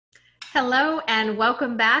Hello and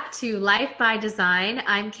welcome back to Life by Design.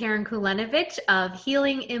 I'm Karyn of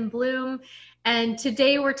Healing in Bloom, and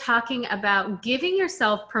today we're talking about giving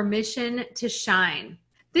yourself permission to shine.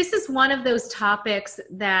 This is one of those topics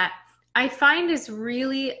that I find is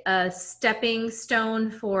really a stepping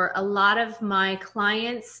stone for a lot of my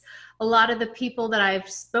clients, a lot of the people that I've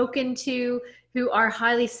spoken to who are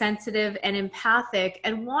highly sensitive and empathic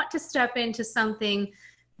and want to step into something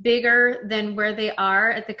bigger than where they are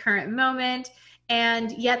at the current moment.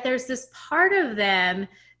 And yet there's this part of them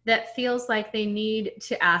that feels like they need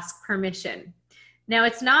to ask permission. Now,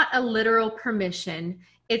 it's not a literal permission.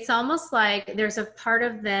 It's almost like there's a part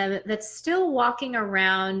of them that's still walking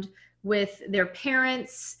around with their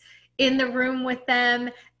parents in the room with them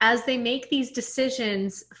as they make these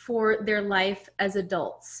decisions for their life as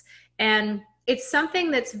adults. And it's something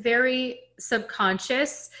that's very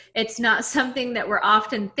subconscious. It's not something that we're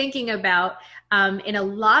often thinking about in a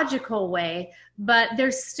logical way, but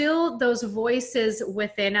there's still those voices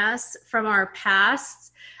within us from our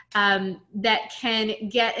past that can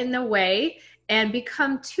get in the way and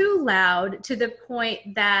become too loud to the point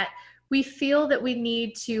that we feel that we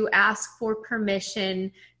need to ask for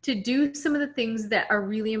permission to do some of the things that are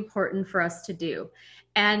really important for us to do.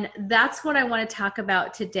 And that's what I want to talk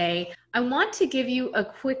about today. I want to give you a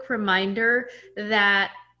quick reminder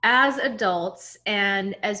that as adults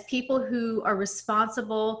and as people who are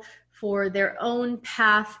responsible for their own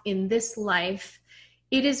path in this life,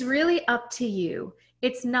 it is really up to you.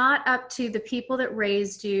 It's not up to the people that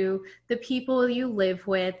raised you, the people you live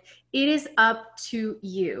with. It is up to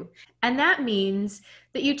you. And that means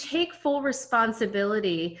that you take full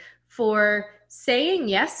responsibility for saying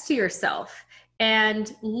yes to yourself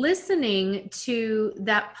and listening to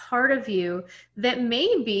that part of you that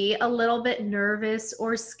may be a little bit nervous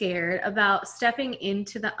or scared about stepping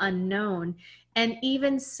into the unknown. And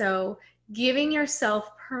even so, giving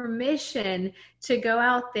yourself permission to go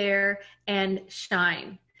out there and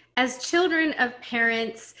shine. As children of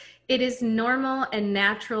parents, it is normal and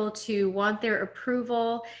natural to want their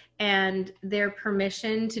approval and their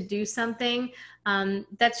permission to do something.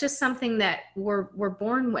 That's just something that we're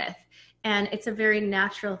born with. And it's a very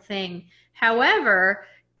natural thing. However,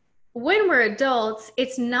 when we're adults,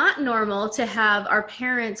 it's not normal to have our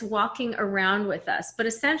parents walking around with us. But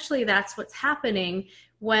essentially, that's what's happening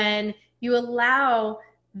when you allow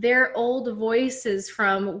their old voices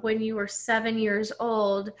from when you were 7 years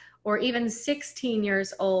old or even 16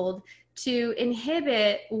 years old to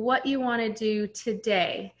inhibit what you want to do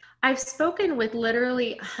today. I've spoken with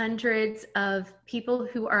literally hundreds of people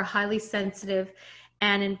who are highly sensitive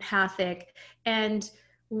and empathic, and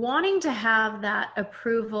wanting to have that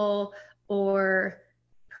approval or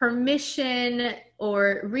permission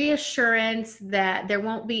or reassurance that there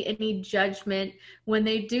won't be any judgment when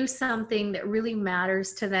they do something that really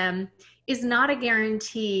matters to them is not a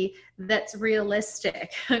guarantee that's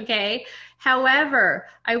realistic, okay? However,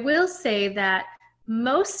 I will say that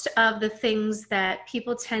most of the things that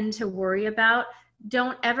people tend to worry about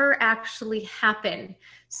don't ever actually happen.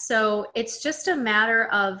 So it's just a matter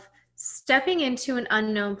of stepping into an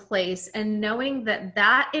unknown place and knowing that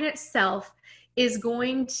that in itself is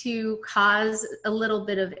going to cause a little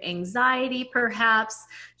bit of anxiety, perhaps,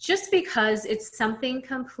 just because it's something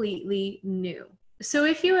completely new. So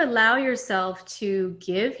if you allow yourself to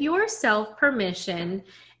give yourself permission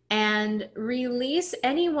and release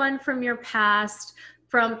anyone from your past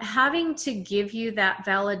from having to give you that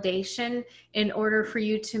validation in order for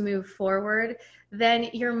you to move forward, then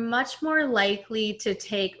you're much more likely to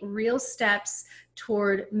take real steps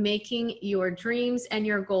toward making your dreams and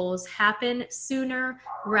your goals happen sooner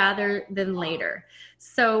rather than later.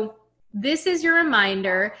 So this is your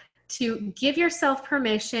reminder to give yourself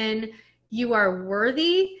permission. You are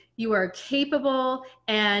worthy, you are capable,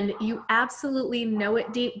 and you absolutely know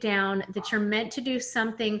it deep down that you're meant to do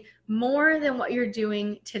something more than what you're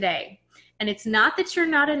doing today. And it's not that you're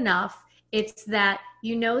not enough, it's that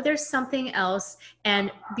you know there's something else,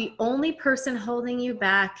 and the only person holding you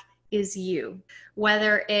back is you.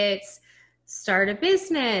 Whether it's start a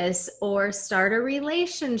business or start a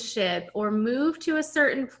relationship or move to a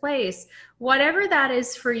certain place, whatever that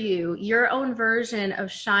is for you, your own version of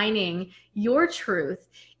shining your truth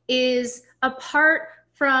is apart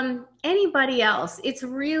from anybody else. It's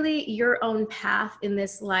really your own path in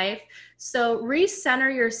this life. So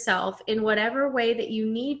recenter yourself in whatever way that you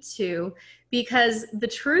need to, because the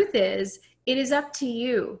truth is, it is up to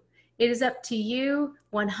you. It is up to you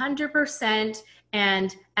 100%.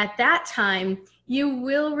 And at that time, you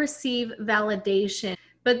will receive validation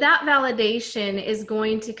But that validation is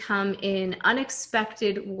going to come in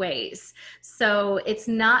unexpected ways. So it's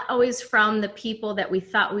not always from the people that we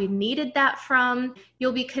thought we needed that from.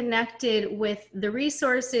 You'll be connected with the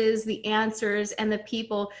resources, the answers, and the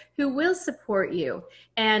people who will support you.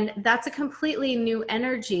 And that's a completely new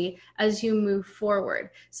energy as you move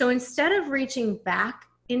forward. So instead of reaching back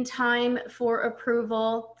in time for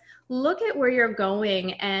approval, look at where you're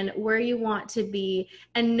going and where you want to be,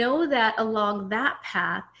 and know that along that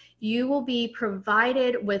path, you will be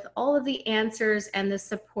provided with all of the answers and the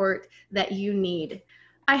support that you need.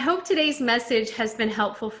 I hope today's message has been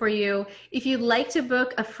helpful for you. If you'd like to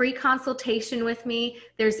book a free consultation with me,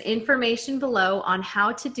 there's information below on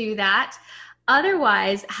how to do that.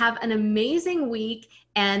 Otherwise, have an amazing week,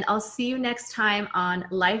 and I'll see you next time on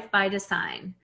Life by Design.